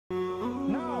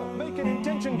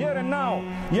here and now.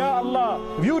 Ya Allah,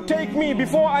 you take me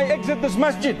before I exit this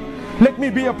masjid. Let me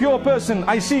be a pure person.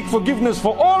 I seek forgiveness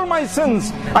for all my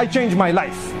sins. I change my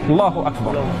life. Allahu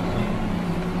Akbar.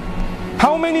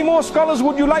 How many more scholars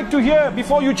would you like to hear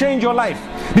before you change your life?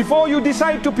 Before you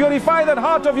decide to purify that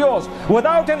heart of yours?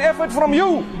 Without an effort from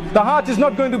you, the heart is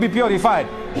not going to be purified.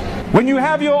 When you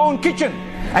have your own kitchen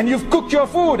and you've cooked your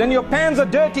food and your pans are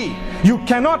dirty, you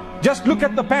cannot just look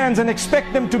at the pans and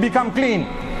expect them to become clean.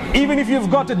 Even if you've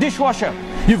got a dishwasher,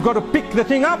 you've got to pick the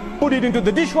thing up, put it into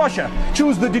the dishwasher,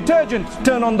 choose the detergent,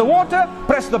 turn on the water,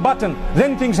 press the button,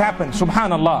 then things happen.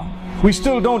 Subhanallah. We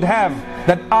still don't have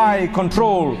that eye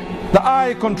control, the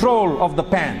eye control of the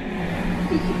pan.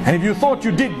 And if you thought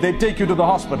you did, they'd take you to the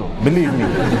hospital, believe me.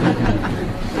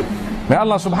 May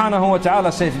Allah subhanahu wa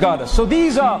ta'ala safeguard us. So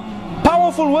these are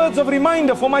powerful words of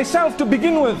reminder for myself to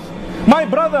begin with. My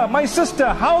brother, my sister,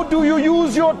 how do you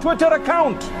use your Twitter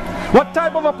account? What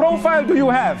type of a profile do you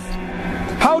have?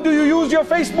 How do you use your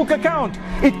Facebook account?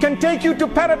 It can take you to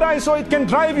paradise or it can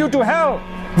drive you to hell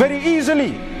very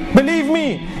easily. Believe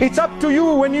me, it's up to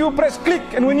you when you press click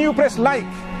and when you press like.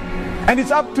 And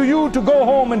it's up to you to go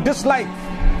home and dislike,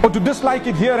 or to dislike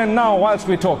it here and now whilst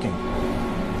we're talking.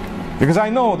 Because I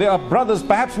know there are brothers,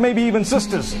 perhaps maybe even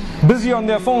sisters, busy on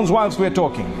their phones whilst we're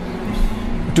talking.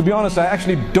 To be honest, I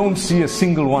actually don't see a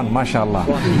single one, mashallah.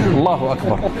 Allahu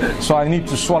Akbar. So I need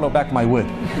to swallow back my word.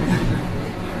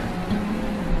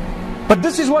 But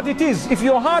this is what it is. If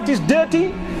your heart is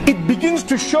dirty, it begins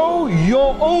to show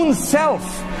your own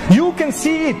self. You can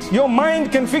see it. Your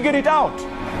mind can figure it out.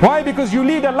 Why? Because you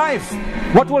lead a life.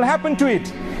 What will happen to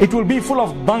it? It will be full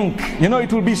of bunk. You know,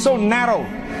 it will be so narrow,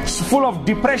 full of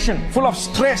depression, full of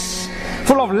stress,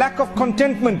 full of lack of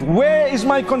contentment. Where is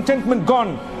my contentment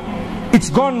gone? It's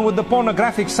gone with the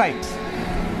pornographic site.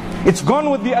 It's gone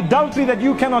with the adultery that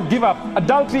you cannot give up.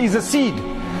 Adultery is a seed.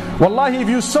 Wallahi, if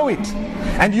you sow it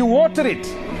and you water it,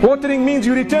 watering means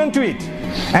you return to it,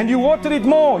 and you water it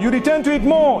more, you return to it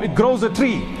more, it grows a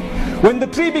tree. When the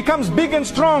tree becomes big and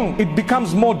strong, it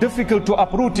becomes more difficult to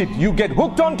uproot it. You get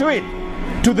hooked onto it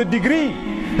to the degree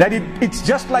that it's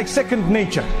just like second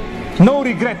nature. No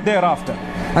regret thereafter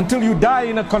until you die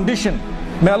in a condition.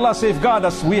 May Allah safeguard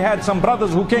us. We had some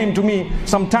brothers who came to me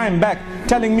some time back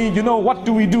telling me, you know, what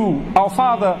do we do? Our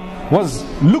father was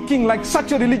looking like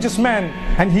such a religious man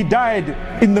and he died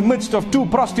in the midst of 2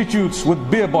 prostitutes with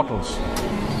beer bottles.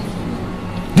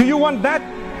 Do you want that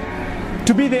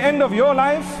to be the end of your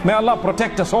life? May Allah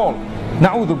protect us all.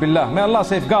 Na'udhu billah. May Allah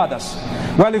safeguard us.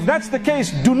 Well, if that's the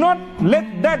case, do not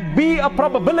let that be a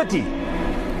probability.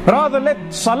 Rather,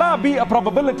 let salah be a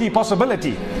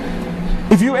possibility.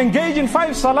 If you engage in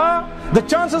 5 salah, the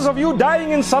chances of you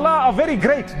dying in salah are very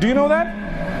great. Do you know that?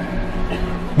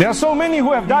 There are so many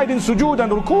who have died in sujood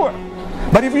and ruku'.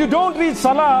 But if you don't read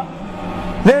salah,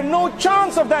 there's no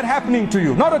chance of that happening to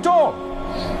you. Not at all.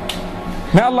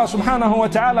 May Allah subhanahu wa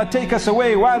ta'ala take us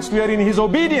away whilst we are in His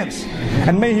obedience.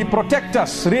 And may He protect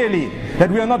us really, that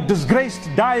we are not disgraced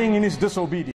dying in His disobedience.